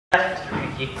Yes, Mr.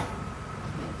 Pinky.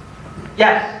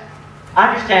 Yes, I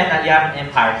understand that you have an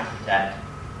empire to protect.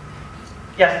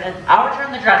 Yes, and I'll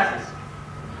return the dresses.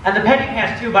 And the penny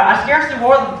pants too, but I scarcely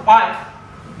wore them twice.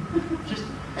 Just,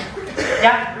 you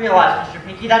have to realize, Mr.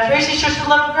 Pinky, that Tracy's just a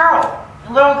little girl.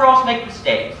 And little girls make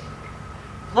mistakes.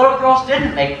 If little girls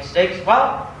didn't make mistakes,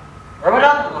 well, where would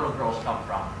other little girls come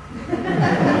from?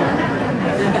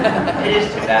 It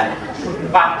is too bad.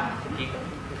 Goodbye, Mr. Pinky.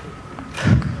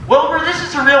 Wilbur, this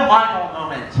is a real mind-blow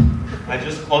moment. I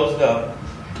just closed up.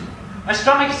 My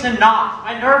stomach's in knots.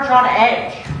 My nerves are on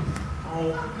edge.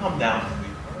 Oh, calm down,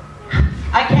 sweetheart.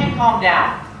 I can't calm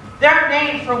down. There are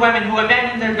names for women who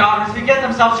abandon their daughters who get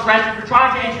themselves arrested for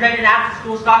trying to integrate an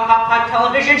after-school stock-up type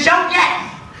television show.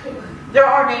 Yes! There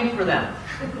are names for them.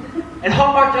 And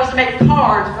Hallmark doesn't make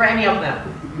cards for any of them.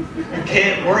 You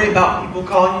can't worry about people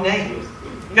calling you names.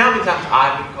 You know how many times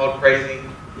I've been called crazy?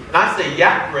 And I say,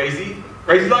 yeah, crazy.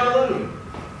 Crazy like a loon.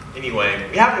 Anyway,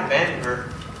 we haven't abandoned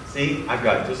her. See, I've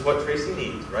got just what Tracy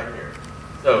needs right here.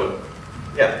 So,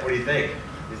 yeah, what do you think?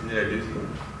 Isn't it a doozy?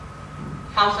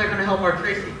 How's that going to help our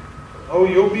Tracy? Oh,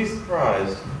 you'll be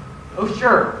surprised. Oh,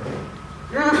 sure.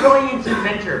 You're the brilliant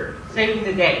inventor, saving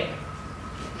the day.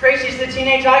 Tracy's the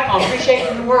teenage icon,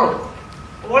 reshaping the world.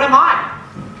 But what am I?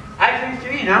 I have dreams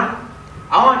too, you know.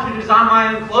 I wanted to design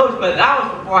my own clothes, but that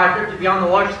was before I drifted beyond the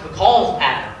largest McCall's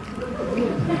pattern.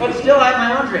 But still, I had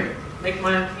my own dream, making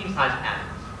my own king-size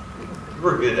patterns. You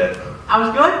were good at it. I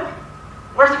was good?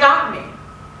 Where's it gotten me?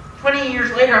 20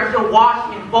 years later, I'm still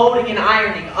washing and folding and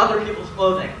ironing other people's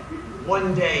clothing.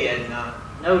 One day, Edna.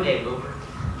 No day, Wilbur.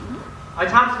 My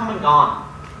time's come and gone.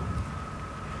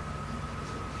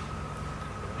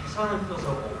 I suddenly feel so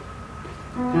old.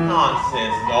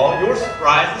 Nonsense, doll. You're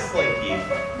spry as a slinky.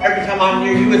 Every time I'm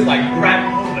near you, it's like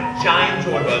grabbing hold of a giant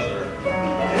joy buzzer.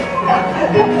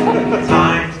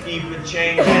 Times keep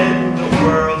a-changing, the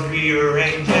world's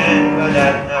rearranging, but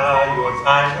Edna, your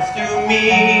time is to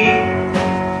me.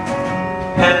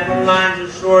 And the lines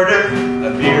are shorter,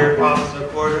 a beer costs a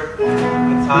quarter,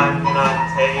 but time cannot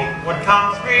take what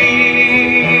comes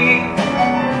free.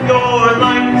 You're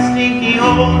like a stinky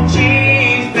old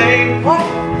cheese, babe,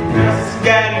 just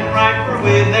getting riper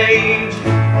with age.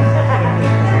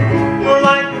 You're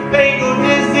like a fatal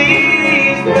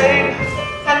disease, babe,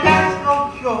 and that's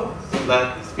no cure, so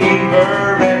let this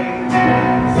fever rage.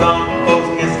 Some folks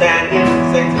can't stand it,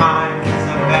 say time is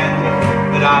abandoned,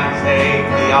 but I take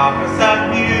the opposite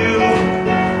view.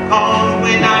 Cause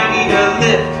when I need a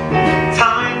lift,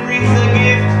 time brings a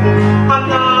gift,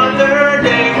 another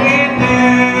day with you.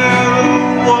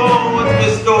 Whoa, what's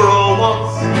this door all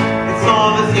once? It's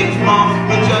all the same month,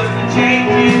 but just a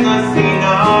change in the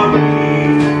scenery.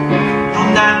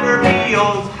 You'll never be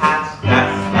old hat,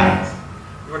 that's that.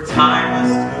 You're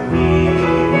timeless to me.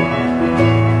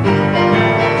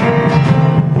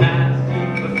 As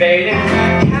keep evading,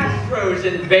 Castro's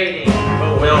invading,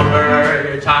 but Wilbur,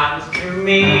 your time is to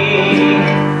me.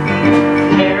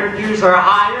 Hairdos are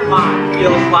higher, mine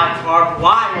feels like barbed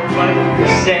wire, but you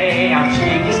say I'm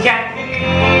cheap as can be.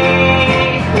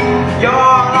 You're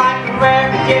like a rare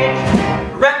vintage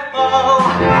rebel,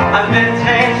 a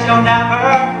vintage you'll never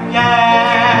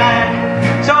forget.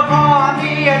 So pour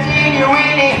me a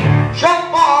teeny-weeny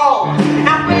triple,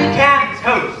 and we can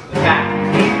toast the fact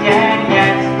that we dead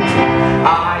yet.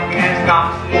 I can't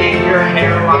stop seeing your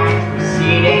hairline's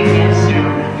receding, and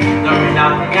soon there'll be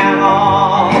nothing at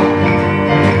all.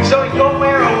 So you'll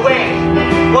wear a wig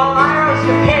while I roast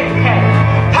a pig head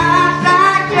past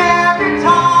that chair.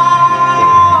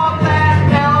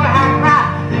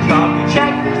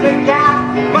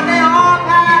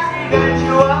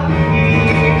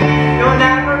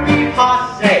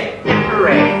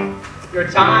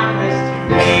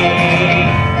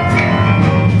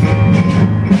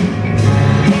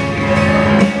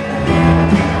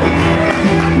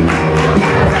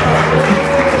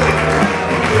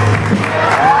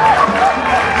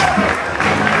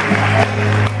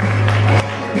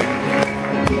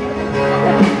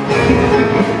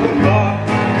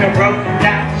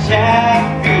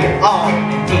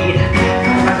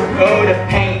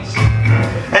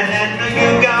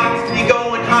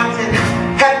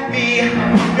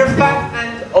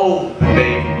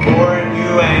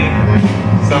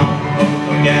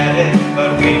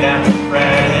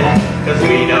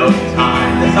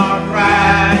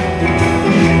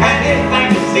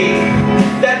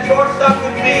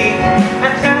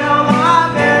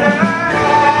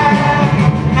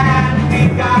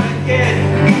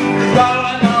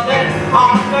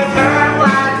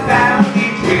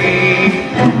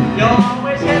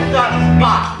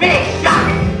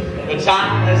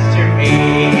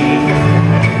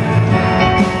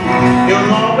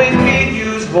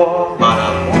 war, mon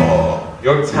amour,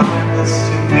 you're timeless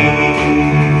to me.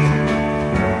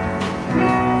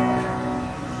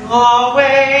 You'll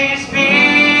always be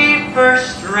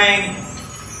first string.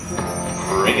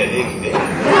 Ring-a-ding-ding.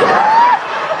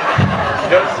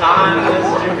 You're timeless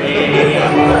to me.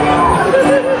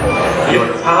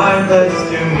 You're timeless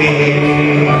to me.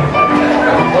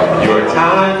 You're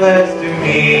timeless to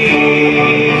me.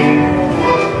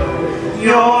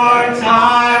 You're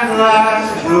timeless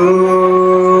to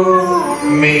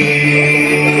me.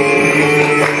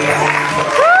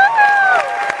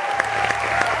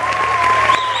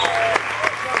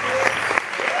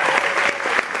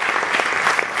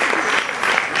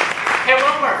 Hey,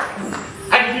 Wilbur,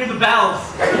 I can hear the bells.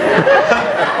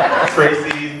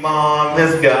 Tracy's mom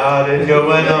has got it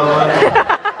going on.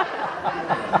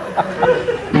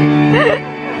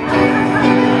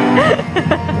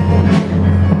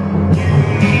 You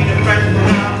need a fresh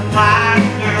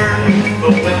plaster,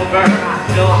 but Wilbur, I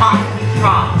still hot and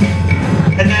strong.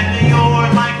 And then you're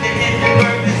like the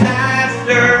Hindenburg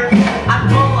disaster. I'm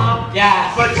full of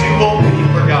gas. But you won't be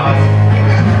forgotten.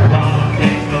 Love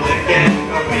takes the licking,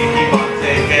 but we keep on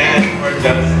taking. We're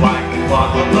just like the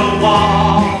clock on the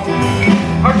wall.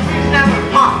 Our shoes never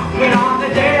pop, but on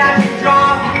the day that you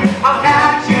drop, I'll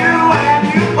catch you when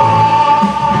you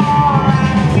fall.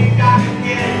 And we gotta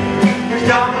get you're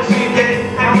so much you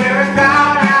did, and we're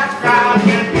as proud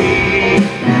can be.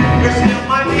 You're still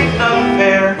my big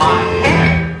affair. My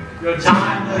hair, you're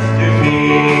timeless to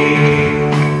me.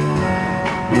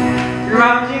 You're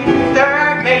up to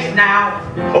third base now.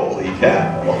 Holy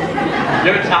cow.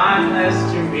 You're timeless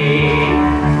to me.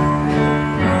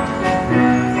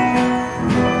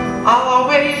 I'll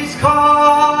always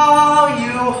call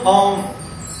you home.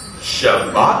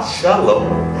 Shabbat shalom.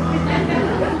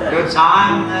 You're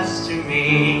timeless to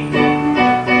me.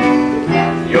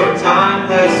 You're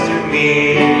timeless to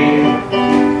me.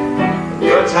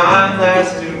 You're timeless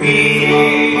to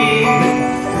me.